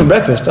 how would you eat for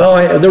breakfast?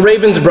 Oh, the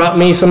ravens brought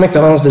me some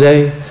McDonald's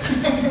today.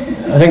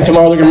 I think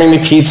tomorrow they're going to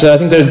bring me pizza.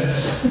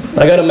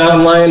 I got a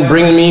mountain lion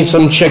bringing me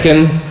some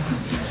chicken.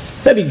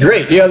 That'd be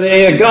great.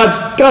 Yeah,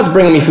 God's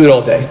bringing me food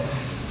all day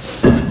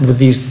with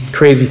these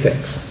crazy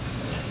things.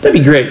 That'd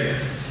be great.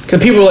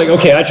 Because people are like,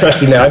 okay, I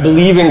trust you now. I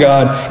believe in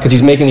God because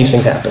He's making these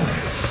things happen.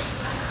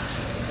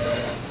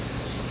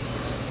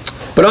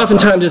 But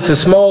oftentimes it's a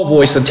small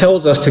voice that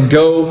tells us to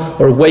go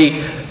or wait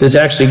that's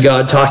actually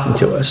God talking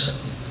to us.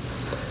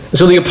 And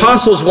so the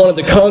apostles wanted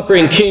the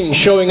conquering king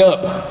showing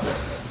up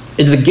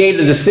at the gate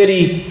of the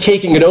city,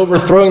 taking it over,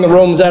 throwing the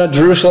Romans out of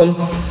Jerusalem.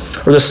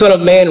 or the Son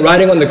of Man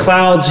riding on the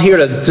clouds here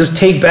to just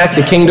take back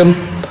the kingdom.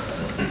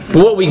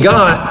 But what we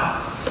got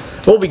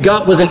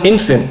was an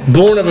infant,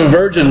 born of a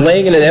virgin,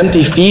 laying in an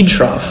empty feed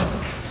trough.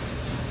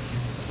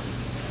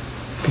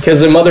 Because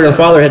their mother and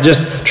father had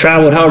just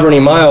traveled however many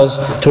miles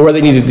to where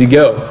they needed to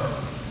go.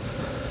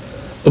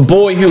 A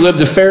boy who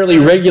lived a fairly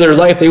regular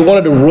life. They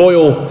wanted a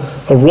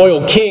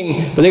royal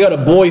king, but they got a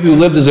boy who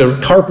lived as a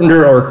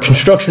carpenter or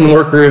construction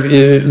worker,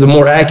 the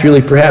more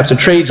accurately perhaps, a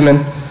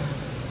tradesman,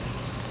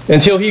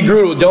 until he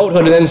grew to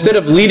adulthood. And instead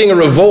of leading a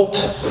revolt,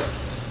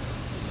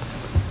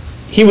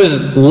 he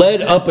was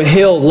led up a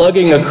hill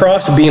lugging a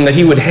crossbeam that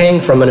he would hang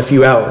from in a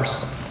few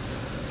hours.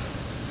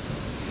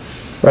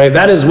 Right?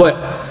 That is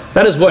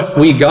what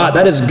we got.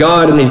 That is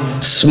God in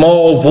the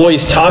small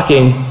voice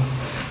talking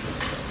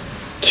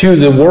to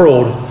the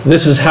world.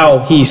 This is how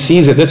he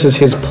sees it. This is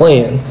his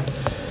plan.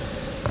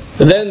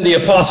 And then the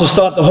apostles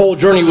thought the whole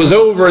journey was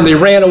over, and they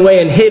ran away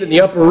and hid in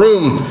the upper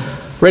room,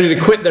 ready to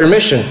quit their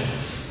mission.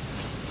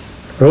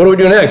 Or what do we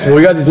do next? Well,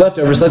 we got these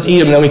leftovers. Let's eat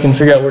them, and then we can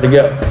figure out where to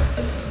go.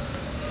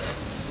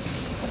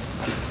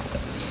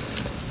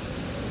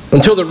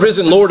 Until the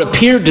risen Lord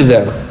appeared to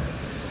them.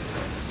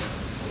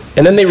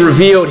 And then he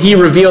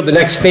revealed the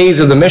next phase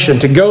of the mission,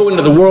 to go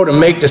into the world and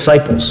make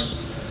disciples.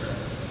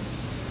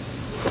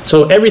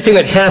 So everything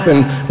that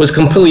happened was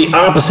completely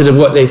opposite of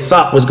what they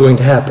thought was going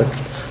to happen.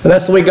 And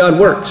that's the way God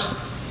works.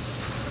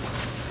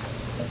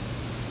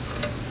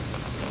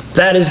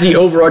 That is the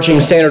overarching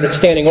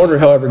standing order,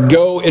 however.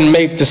 Go and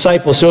make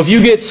disciples. So if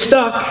you get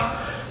stuck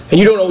and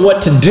you don't know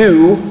what to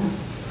do,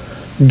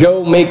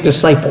 go make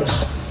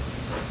disciples.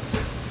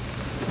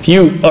 If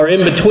you are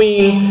in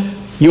between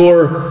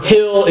your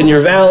hill and your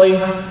valley,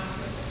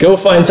 go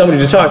find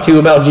somebody to talk to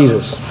about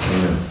Jesus.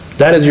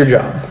 That is your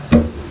job.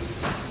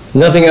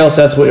 Nothing else.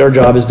 That's what our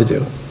job is to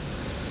do.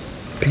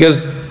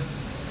 Because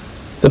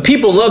the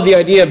people loved the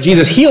idea of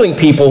Jesus healing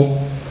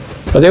people,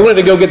 but they wanted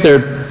to go get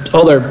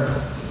all their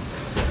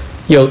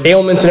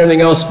ailments and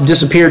everything else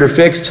disappeared or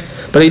fixed,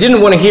 but they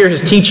didn't want to hear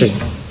his teaching.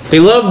 They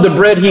loved the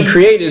bread he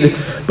created,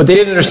 but they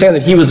didn't understand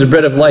that he was the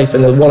bread of life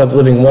and the one of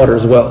living water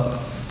as well.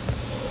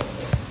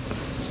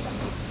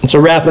 And so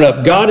wrapping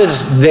up, God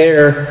is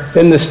there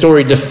in this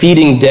story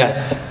defeating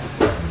death.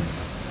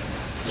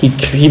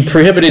 He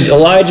prohibited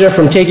Elijah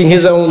from taking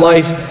his own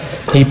life.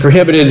 He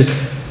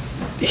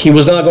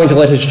was not going to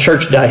let his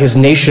church die, his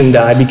nation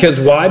die. Because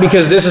why?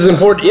 Because this is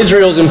important.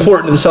 Israel is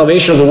important to the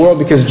salvation of the world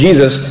because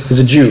Jesus is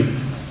a Jew.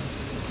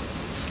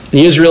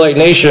 The Israelite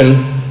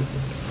nation,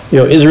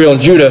 Israel and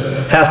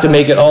Judah, have to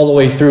make it all the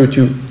way through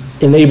to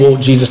enable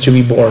Jesus to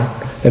be born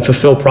and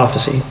fulfill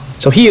prophecy.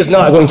 So he is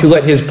not going to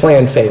let his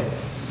plan fail.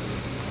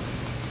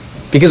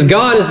 Because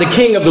God is the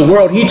king of the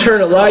world. He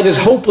turned Elijah's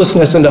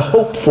hopelessness into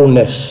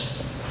hopefulness.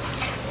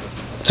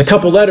 It's a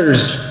couple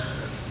letters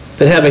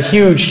that have a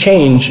huge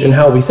change in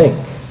how we think.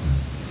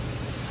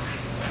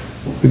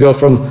 We go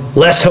from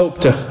less hope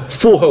to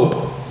full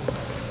hope.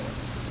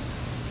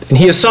 And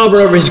he is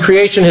sovereign over his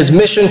creation, his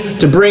mission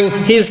to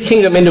bring his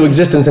kingdom into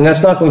existence, and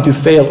that's not going to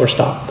fail or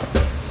stop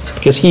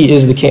because he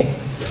is the king.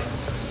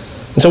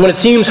 And so when it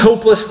seems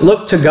hopeless,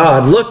 look to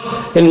God. Look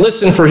and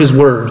listen for his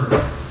word.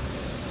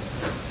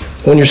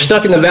 When you're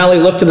stuck in the valley,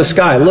 look to the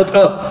sky. Look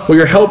up where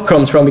your help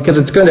comes from because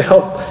it's going to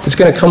help. It's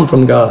going to come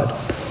from God.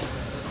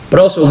 But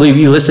also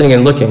be listening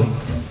and looking.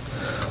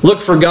 Look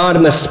for God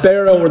in the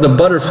sparrow or the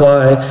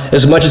butterfly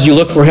as much as you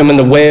look for him in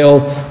the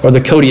whale or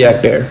the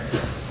Kodiak bear.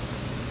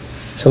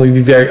 So it would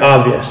be very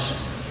obvious.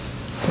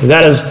 And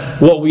that is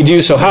what we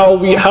do. So how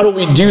do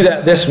we do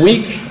that this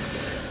week?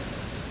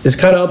 It's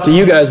kind of up to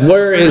you guys.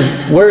 Where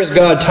is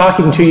God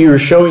talking to you or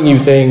showing you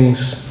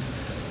things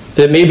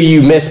that maybe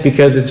you missed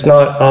because it's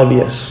not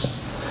obvious?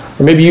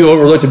 Or maybe you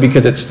overlooked it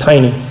because it's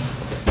tiny.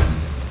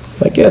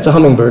 Like, yeah, it's a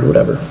hummingbird,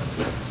 whatever.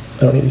 I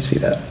don't need to see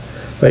that.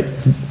 Right?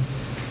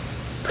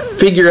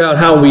 Figure out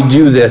how we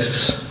do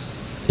this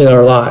in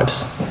our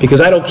lives. Because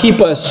that'll keep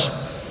us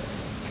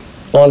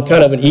on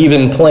kind of an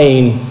even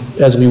plane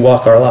as we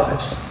walk our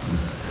lives.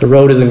 The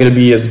road isn't going to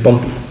be as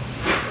bumpy.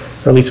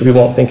 Or at least we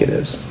won't think it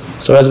is.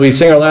 So as we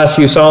sing our last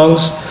few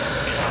songs,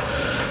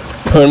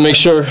 I want to make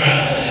sure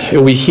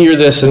we hear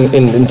this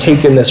and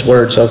take in this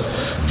word. So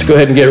let's go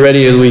ahead and get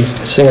ready as we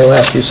sing our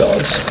last few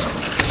songs.